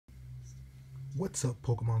What's up,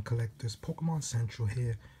 Pokemon collectors? Pokemon Central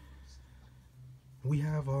here. We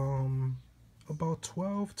have about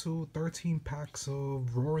 12 to 13 packs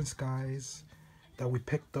of Roaring Skies that we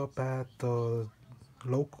picked up at the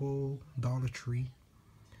local Dollar Tree.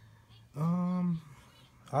 I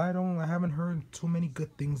haven't heard too many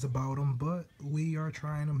good things about them, but we are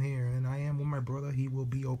trying them here, and I am with my brother. He will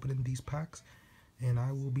be opening these packs, and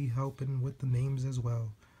I will be helping with the names as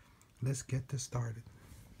well. Let's get this started.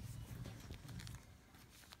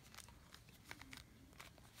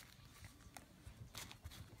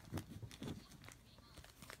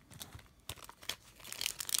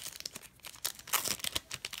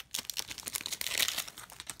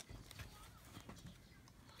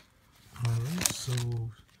 Alright, so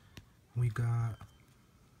we got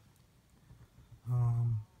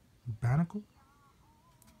Banacle.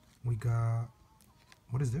 We got,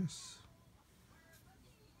 what is this?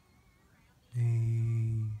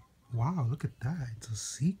 Wow, look at that. It's a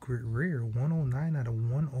secret rare, 109 out of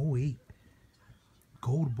 108.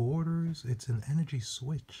 Gold borders. It's an energy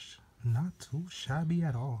switch. Not too shabby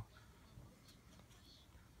at all.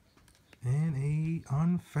 And a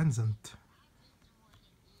Unfezant.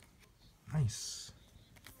 Nice.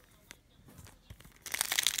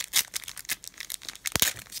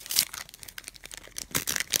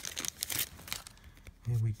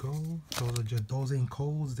 Here we go. Those ain't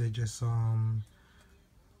codes. They're just random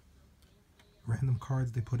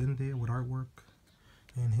cards they put in there with artwork.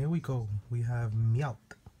 And here we go. We have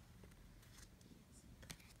Meowth,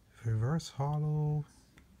 Reverse Hollow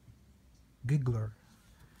Giggler,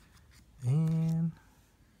 and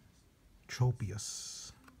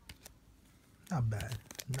Tropius. Not bad.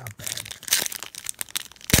 Not bad.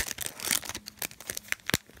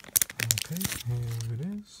 Okay, here it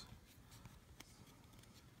is.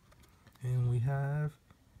 And we have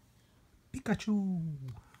Pikachu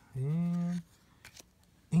and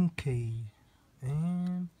Inkay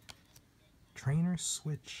and Trainer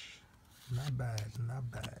Switch. Not bad, not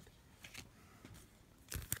bad.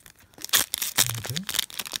 Okay.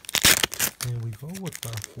 Here we go with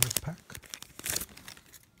our fourth pack.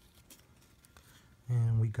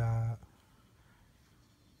 And we got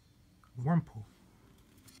Wurmple,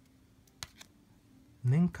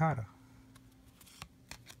 Nincada,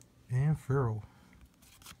 and Fearow.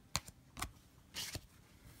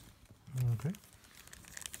 Okay.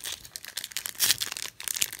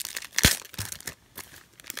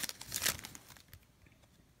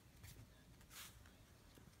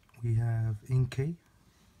 We have Inkay,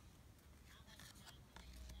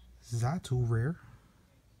 Xatu rare,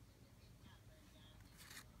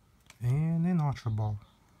 and an Ultra Ball.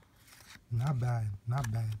 Not bad,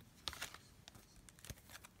 not bad.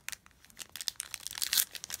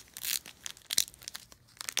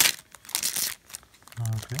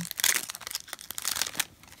 Okay.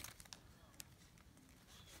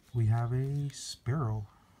 We have a Spearow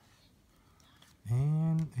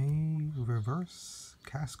and a Reverse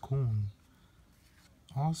Cascoon.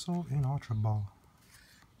 Also an Ultra Ball.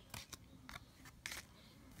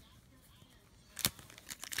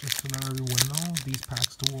 Just to let everyone know, these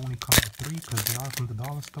packs do only come with 3 because they are from the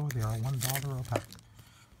dollar store. They are $1 a pack.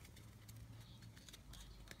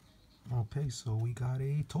 Okay, so we got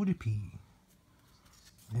a Togepi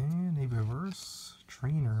and a Reverse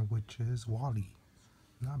Trainer, which is Wally.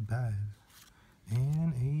 Not bad.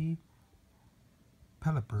 And a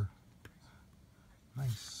Pelipper.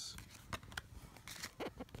 Nice.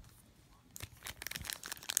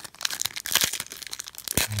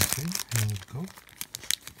 Okay, here we go.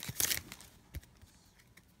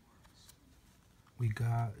 We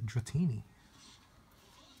got Dratini.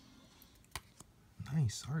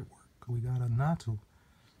 Nice artwork. We got a Natu.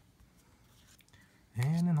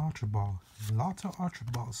 And an Ultra Ball. Lots of Ultra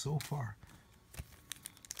Balls so far.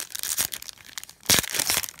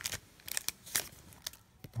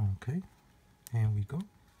 Okay, and we go.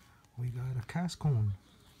 We got a Cascoon.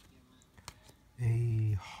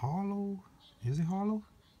 A hollow. Is it hollow?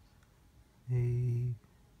 A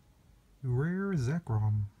rare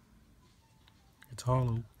Zekrom. It's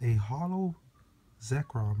hollow. A hollow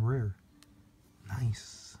Zekrom rare.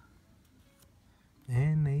 Nice.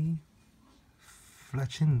 And a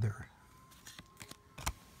Fletchinder.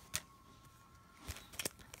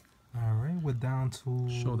 Alright, we're down to...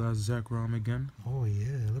 Show that Zekrom again. Oh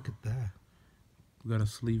yeah, look at that. We gotta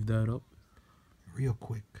sleeve that up. Real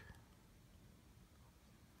quick.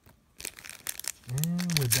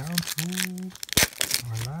 And we're down to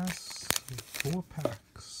our last 4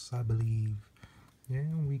 packs, I believe.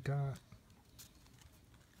 And we got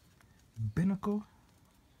Binacle.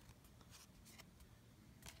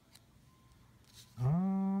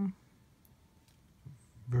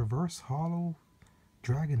 reverse hollow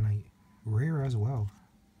Dragonite, rare as well.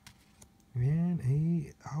 And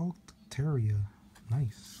a Altaria,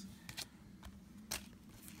 nice.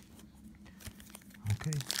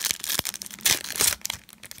 Okay.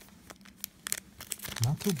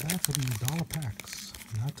 Not too bad for these dollar packs.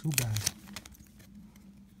 Not too bad.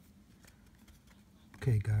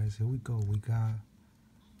 Okay, guys, here we go. We got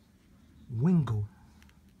Wingull.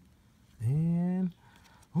 And,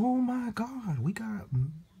 oh my god, we got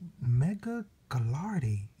Mega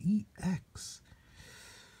Gallarde EX.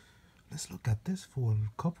 Let's look at this for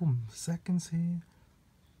a couple seconds here.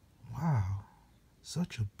 Wow,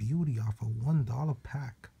 such a beauty off a $1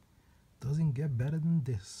 pack. Doesn't get better than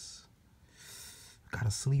this.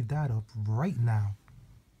 Gotta sleeve that up right now.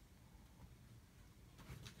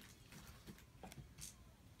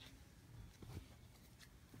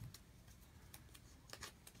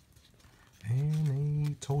 And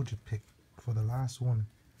a Toja pick for the last one.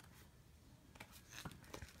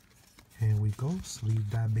 Here we go, sleeve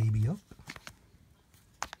that baby up.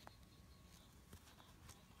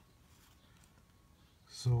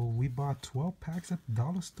 So we bought 12 packs at the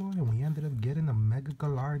dollar store and we ended up getting a Mega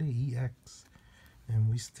Gallarde EX. And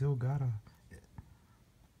we still got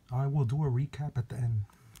I will do a recap at the end.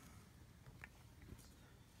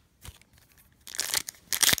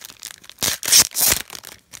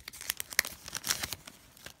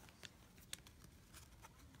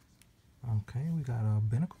 Okay, we got a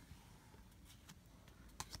Binacle,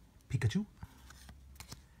 Pikachu,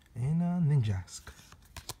 and a Ninjask.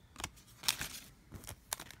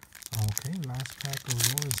 Okay, last pack of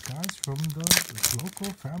Roaring Skies from the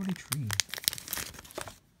local family tree.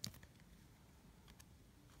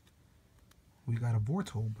 We got a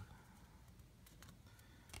Vortob,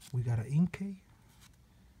 we got a Inkay,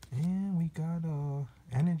 and we got a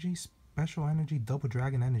Energy, Special Energy, Double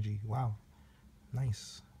Dragon Energy. Wow,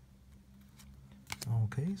 nice.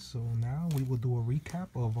 Okay, so now we will do a recap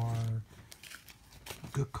of our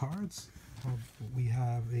good cards. We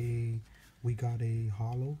got a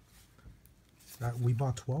holo. We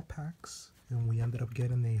bought 12 packs and we ended up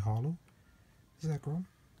getting a holo Zekrom.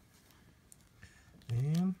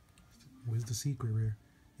 And where's the secret rare?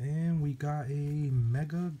 And we got a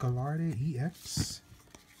Mega Gallarde EX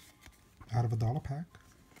out of a $1 pack.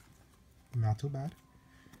 Not too bad.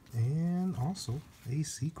 And also a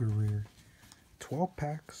secret rare. 12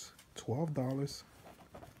 packs, $12,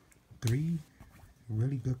 3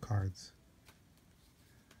 really good cards.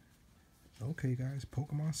 Okay guys,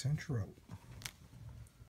 Pokemon Central out.